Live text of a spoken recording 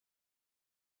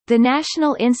The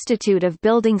National Institute of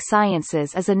Building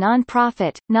Sciences is a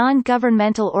non-profit,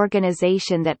 non-governmental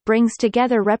organization that brings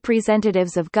together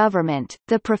representatives of government,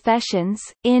 the professions,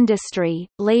 industry,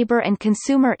 labor and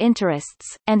consumer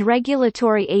interests, and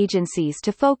regulatory agencies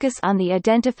to focus on the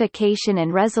identification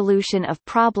and resolution of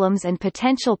problems and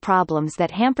potential problems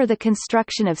that hamper the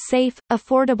construction of safe,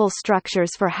 affordable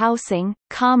structures for housing,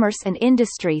 commerce and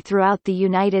industry throughout the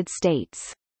United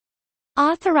States.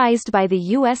 Authorized by the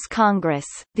U.S. Congress,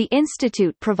 the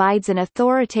Institute provides an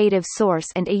authoritative source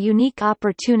and a unique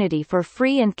opportunity for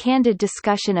free and candid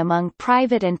discussion among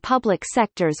private and public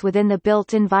sectors within the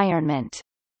built environment.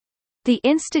 The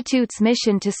Institute's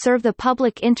mission to serve the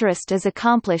public interest is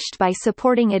accomplished by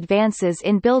supporting advances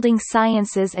in building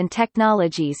sciences and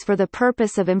technologies for the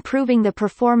purpose of improving the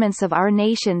performance of our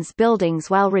nation's buildings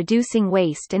while reducing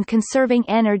waste and conserving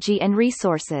energy and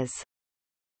resources.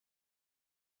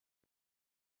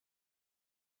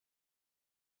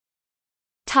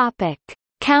 Topic: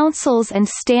 Councils and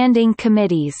standing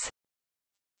committees.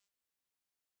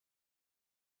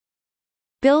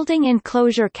 Building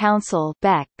Enclosure Council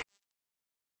 (BEC),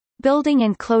 Building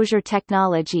Enclosure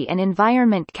Technology and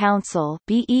Environment Council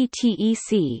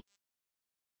 (BETEC),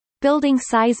 Building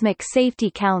Seismic Safety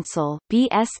Council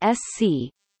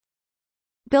 (BSSC),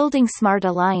 Building Smart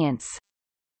Alliance,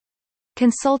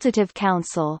 Consultative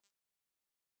Council,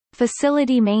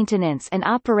 Facility Maintenance and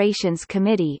Operations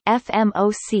Committee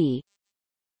 (FMOC),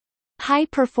 High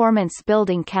Performance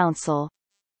Building Council,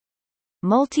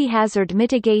 Multi-Hazard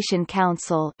Mitigation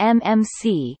Council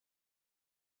 (MMC),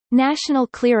 National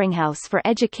Clearinghouse for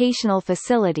Educational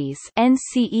Facilities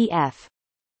 (NCEF),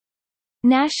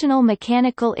 National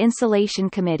Mechanical Insulation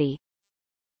Committee.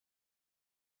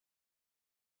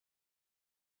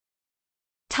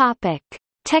 Topic: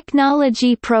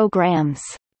 Technology programs.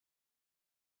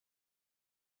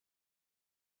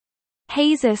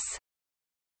 HAZUS,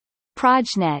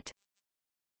 ProjNet,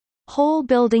 Whole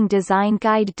Building Design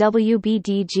Guide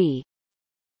WBDG.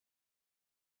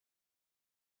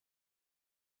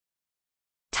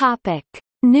 Topic: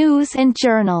 News and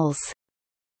journals.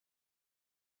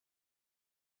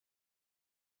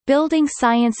 Building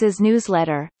Sciences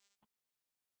Newsletter,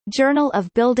 Journal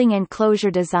of Building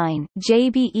Enclosure Design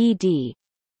JBED,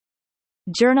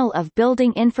 Journal of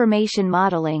Building Information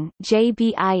Modeling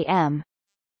JBIM.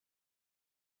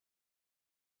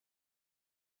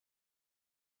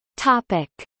 Topic: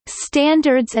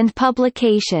 Standards and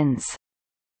publications.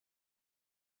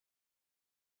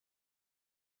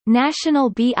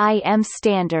 National BIM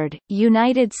Standard,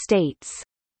 United States.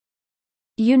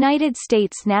 United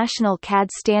States National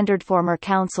CAD Standard. Former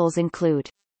councils include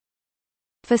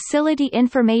Facility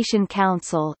Information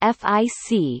Council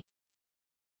 (FIC),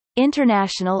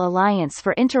 International Alliance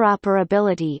for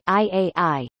Interoperability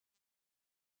 (IAI).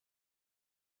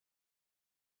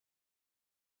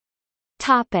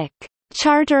 Topic: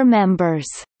 Charter members.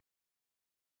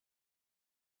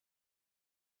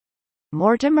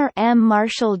 Mortimer M.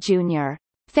 Marshall, Jr.,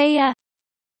 Faya,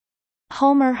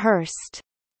 Homer Hurst.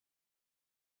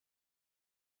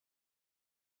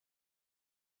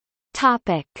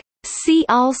 Topic: See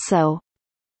also: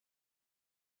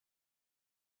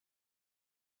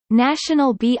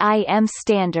 National BIM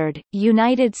Standard,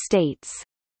 United States,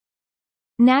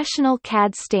 National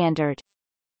CAD Standard,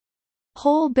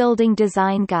 Whole Building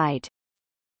Design Guide.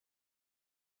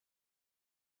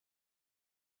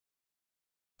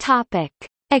 Topic: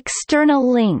 External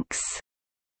links.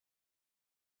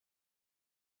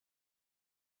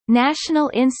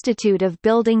 National Institute of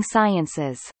Building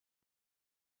Sciences